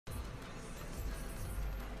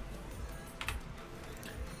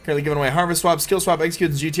Currently giving away Harvest Swap, Skill Swap,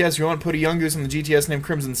 executes in GTS. If you want to put a young goose on the GTS named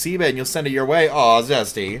Crimson CBAD and you'll send it your way. Aw,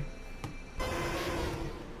 Zesty.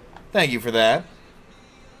 Thank you for that.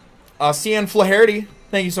 Cyan Flaherty,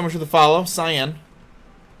 thank you so much for the follow. Cyan.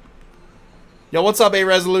 Yo, what's up, A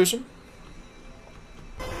Resolution?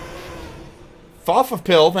 Thoth of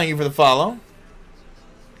Pill, thank you for the follow.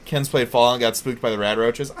 Ken's played Fallout and got spooked by the rad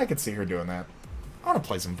roaches. I could see her doing that. I want to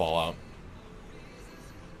play some Fallout.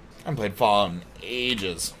 I haven't played Fallout in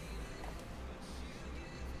ages.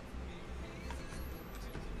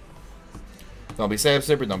 Don't be Sab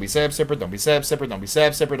Sipper, don't be Sab Sipper, don't be Sab Sipper, don't be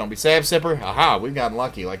Sab Sipper, don't be Sab Sipper. Aha, we've gotten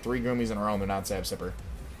lucky. Like 3 Goomies in a row and they're not Sab Sipper.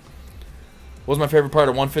 What was my favorite part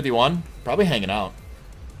of 151? Probably hanging out.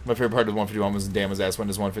 My favorite part of 151 was Dan was asked, when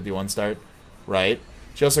does 151 start? Right.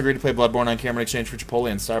 She also agreed to play Bloodborne on camera in exchange for Chipotle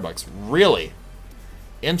and Starbucks. Really?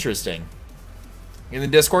 Interesting. In the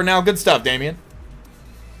Discord now? Good stuff, Damien.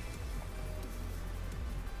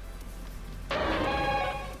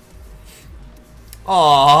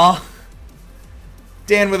 Aww.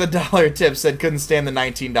 Dan with $1 tip said couldn't stand the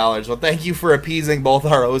 $19. Well, thank you for appeasing both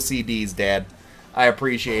our OCDs, Dad. I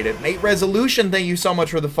appreciate it. Nate Resolution, thank you so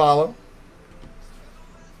much for the follow.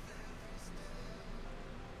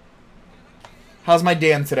 How's my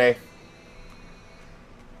Dan today?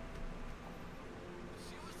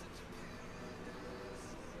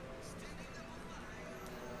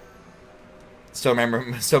 Still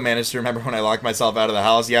managed to remember when I locked myself out of the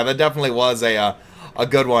house. Yeah, that definitely was a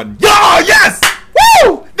good one. Oh, yes!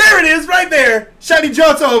 Woo! There it is, right there. Shiny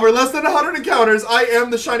Joe's over. Less than 100 encounters. I am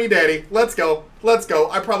the shiny daddy. Let's go. Let's go.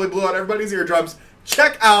 I probably blew out everybody's eardrums.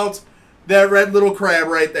 Check out that red little crab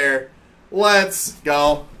right there. Let's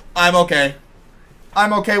go. I'm okay.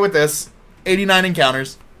 I'm okay with this. 89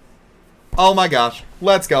 encounters. Oh my gosh.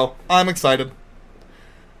 Let's go. I'm excited.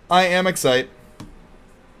 I am excited.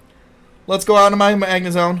 Let's go out into my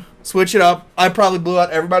Magnezone. Switch it up. I probably blew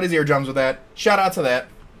out everybody's eardrums with that. Shout out to that.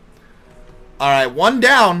 Alright, one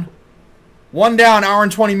down. One down, hour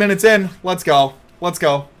and 20 minutes in. Let's go. Let's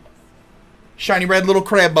go. Shiny red little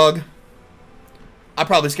crab bug. I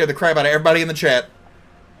probably scared the crap out of everybody in the chat.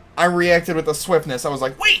 I reacted with a swiftness. I was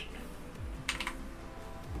like, wait!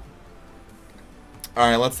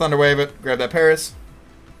 Alright, let's Thunderwave it. Grab that Paras.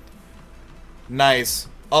 Nice.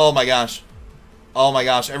 Oh my gosh. Oh my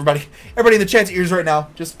gosh. Everybody in the chat's ears right now.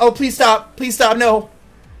 Just, oh, please stop. Please stop. No.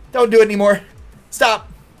 Don't do it anymore. Stop.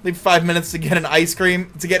 Leave 5 minutes to get an ice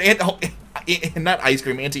cream. To get not ice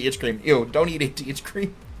cream, anti-itch cream. Ew, don't eat anti-itch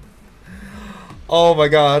cream. Oh my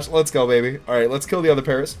gosh. Let's go, baby. Alright, let's kill the other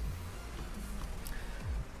Paras.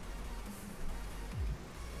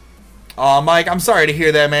 Aw, Mike, I'm sorry to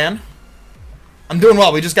hear that, man. I'm doing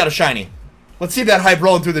well. We just got a shiny. Let's see that hype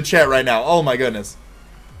rolling through the chat right now. Oh my goodness.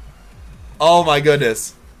 Oh my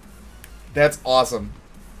goodness. That's awesome.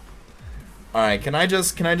 Alright, can I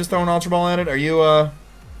just throw an Ultra Ball at it? Are you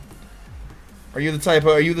the type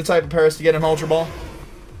of Paras to get an Ultra Ball?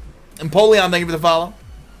 Empoleon, thank you for the follow.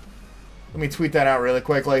 Let me tweet that out really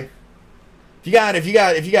quickly. If you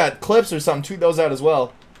got clips or something, tweet those out as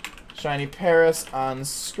well. Shiny Paras on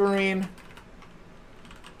screen.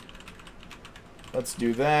 Let's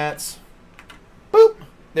do that. Boop.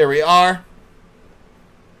 There we are.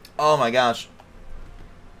 Oh my gosh.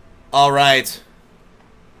 Alright.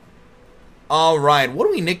 Alright. What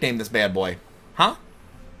do we nickname this bad boy? Huh?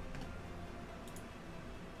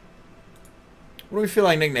 What do we feel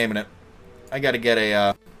like nicknaming it? I gotta get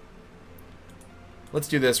a, let's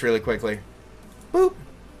do this really quickly. Boop.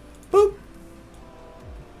 Boop.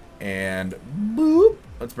 And boop.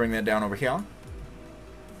 Let's bring that down over here.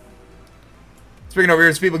 Let's bring it over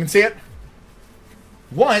here so people can see it.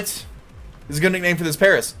 What is a good nickname for this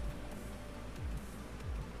Paras?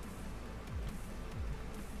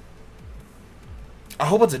 I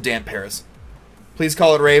hope it's a damp Paras. Please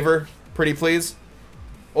call it Raver. Pretty please.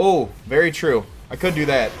 Oh, very true. I could do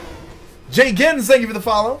that. Jay Gins, thank you for the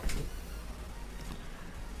follow.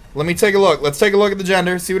 Let me take a look. Let's take a look at the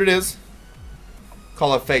gender. See what it is.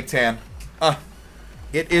 Call it fake tan.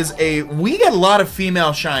 It is a... We got a lot of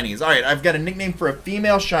female shinies. Alright, I've got a nickname for a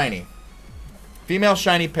female shiny. Female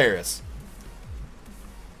shiny Paras.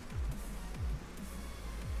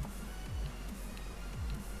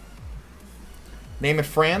 Name it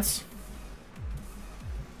France.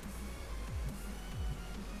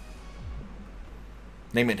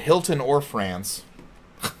 Name it Hilton or France.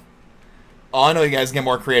 Oh, I know you guys get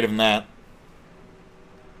more creative than that.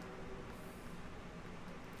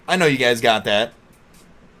 I know you guys got that.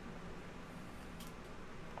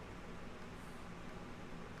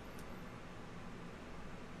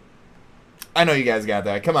 I know you guys got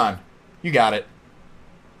that. Come on. You got it.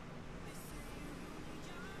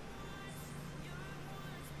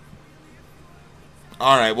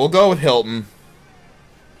 Alright, we'll go with Hilton.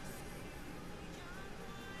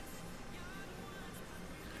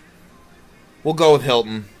 We'll go with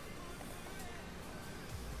Hilton.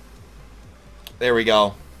 There we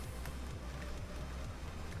go.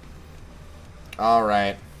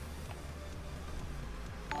 Alright.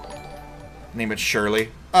 Name it Shirley.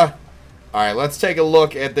 Alright, let's take a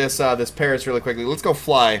look at this this Paras really quickly. Let's go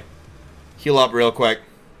fly. Heal up real quick.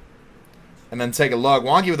 And then take a look.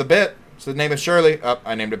 Wonky with a bit. So name it Shirley.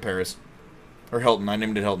 I named it Paras. Or Hilton. I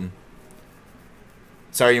named it Hilton.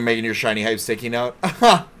 Sorry you're making your shiny hype sticky note.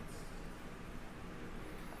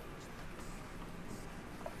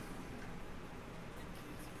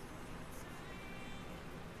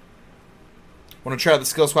 Want to try out the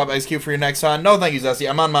skill swap ice cube for your next hunt? No, thank you, Zesty.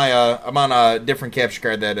 I'm on my I'm on a different capture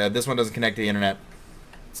card that this one doesn't connect to the internet.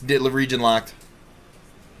 It's region locked.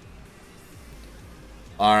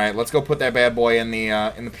 All right, let's go put that bad boy in the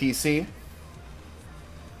PC.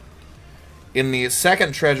 In the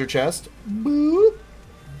second treasure chest. Boop.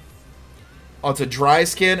 Oh, it's a dry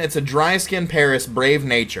skin. It's a dry skin Paras Brave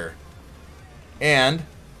Nature. And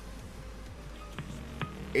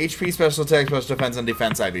HP, special attack, special defense, and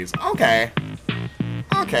defense IVs. Okay.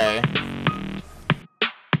 Okay.